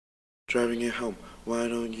driving it home. Why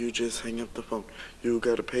don't you just hang up the phone? You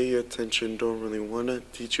gotta pay attention, don't really wanna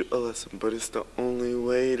teach you a lesson, but it's the only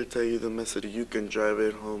way to tell you the message. You can drive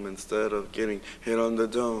it home instead of getting hit on the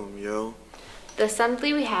dome, yo. The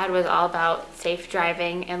assembly we had was all about safe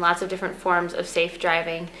driving and lots of different forms of safe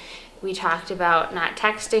driving. We talked about not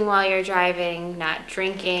texting while you're driving, not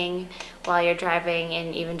drinking while you're driving,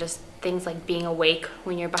 and even just things like being awake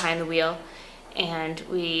when you're behind the wheel. And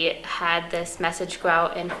we had this message go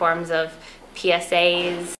out in forms of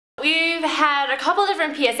PSAs. We've had a couple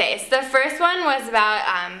different PSAs. The first one was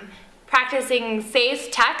about practicing safe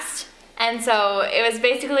text, and so it was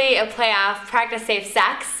basically a play off practice safe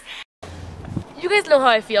sex. You guys know how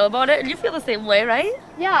I feel about it, and you feel the same way, right?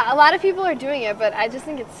 Yeah, a lot of people are doing it, but I just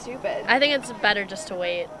think it's stupid. I think it's better just to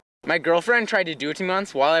wait. My girlfriend tried to do it to me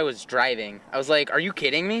once while I was driving. I was like, are you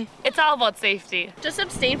kidding me? It's all about safety. Just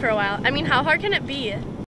abstain for a while. I mean, how hard can it be?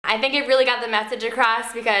 I think it really got the message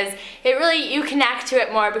across because you connect to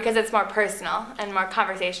it more because it's more personal and more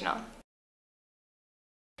conversational.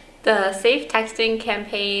 The safe texting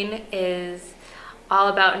campaign is all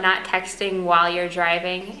about not texting while you're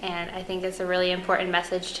driving, and I think it's a really important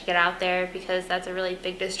message to get out there because that's a really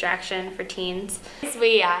big distraction for teens.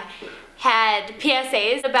 We had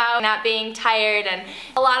PSAs about not being tired, and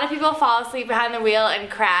a lot of people fall asleep behind the wheel and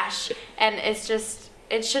crash, and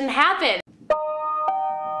it shouldn't happen.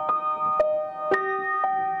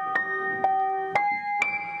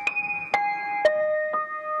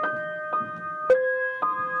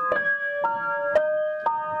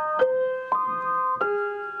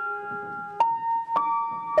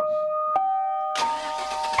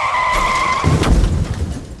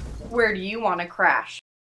 Where do you want to crash?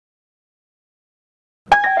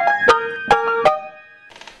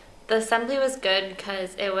 The assembly was good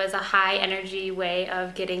because it was a high energy way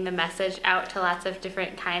of getting the message out to lots of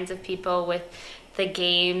different kinds of people with the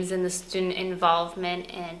games and the student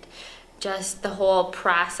involvement and just the whole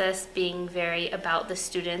process being very about the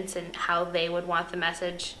students and how they would want the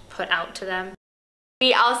message put out to them.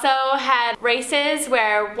 We also had races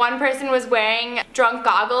where one person was wearing drunk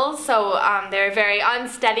goggles, so they were very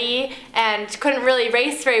unsteady and couldn't really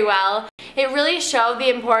race very well. It really showed the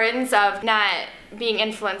importance of not being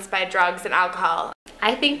influenced by drugs and alcohol.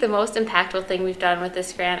 I think the most impactful thing we've done with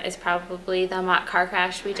this grant is probably the mock car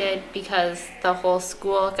crash we did because the whole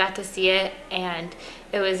school got to see it and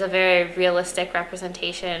it was a very realistic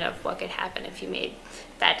representation of what could happen if you made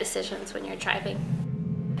bad decisions when you're driving.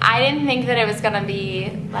 I didn't think that it was going to be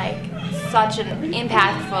like such an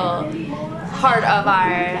impactful part of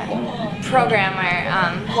our program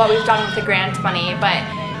or what we've done with the grant money, but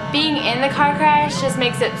being in the car crash just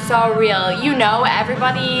makes it so real. You know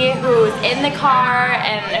everybody who's in the car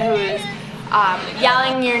and who's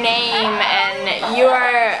yelling your name, and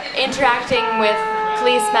you're interacting with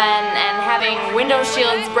policemen and having window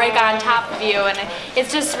shields break on top of you, and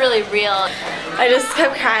it's just really real. I just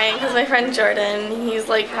kept crying because my friend Jordan, he's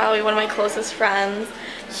like probably one of my closest friends.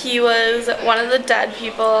 He was one of the dead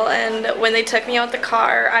people, and when they took me out the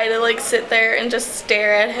car, I had to like sit there and just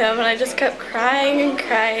stare at him, and I just kept crying and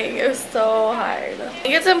crying. It was so hard. I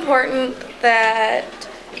think it's important that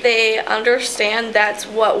they understand that's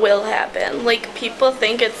what will happen. Like, people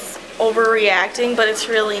think it's overreacting, but it's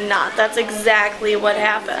really not. That's exactly what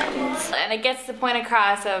happens. And it gets the point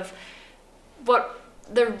across of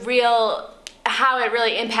how it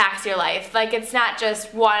really impacts your life. Like, it's not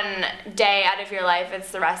just one day out of your life,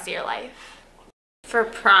 it's the rest of your life. For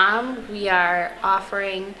prom, we are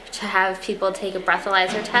offering to have people take a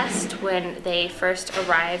breathalyzer test when they first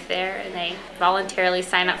arrive there, and they voluntarily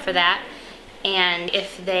sign up for that. And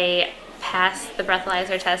if they pass the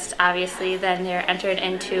breathalyzer test, obviously, then they're entered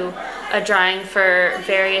into a drawing for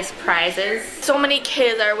various prizes. So many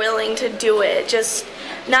kids are willing to do it,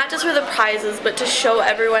 not just for the prizes, but to show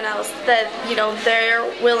everyone else that, you know, they're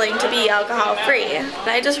willing to be alcohol free. And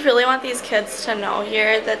I just really want these kids to know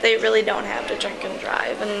here that they really don't have to drink and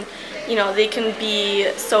drive, and, you know, they can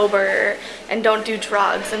be sober and don't do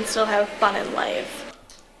drugs and still have fun in life.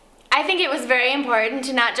 I think it was very important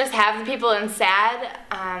to not just have the people in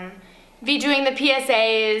SADD be doing the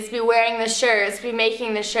PSAs, be wearing the shirts, be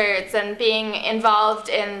making the shirts, and being involved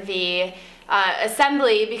in the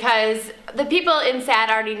assembly, because the people in SADD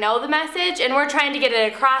already know the message, and we're trying to get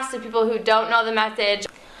it across to people who don't know the message.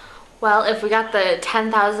 Well, if we got the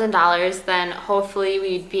 $10,000, then hopefully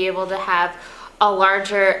we'd be able to have a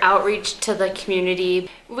larger outreach to the community.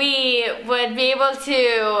 We would be able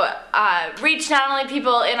to reach not only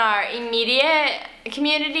people in our immediate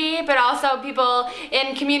community, but also people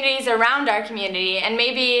in communities around our community, and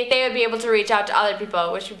maybe they would be able to reach out to other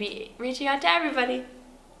people, which would be reaching out to everybody.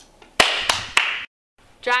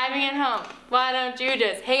 driving it home. Why don't you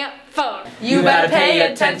just hang up the phone? You better pay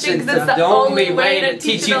attention, 'cause it's the only way to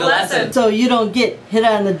teach you the lesson. So you don't get hit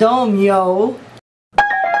on the dome, yo.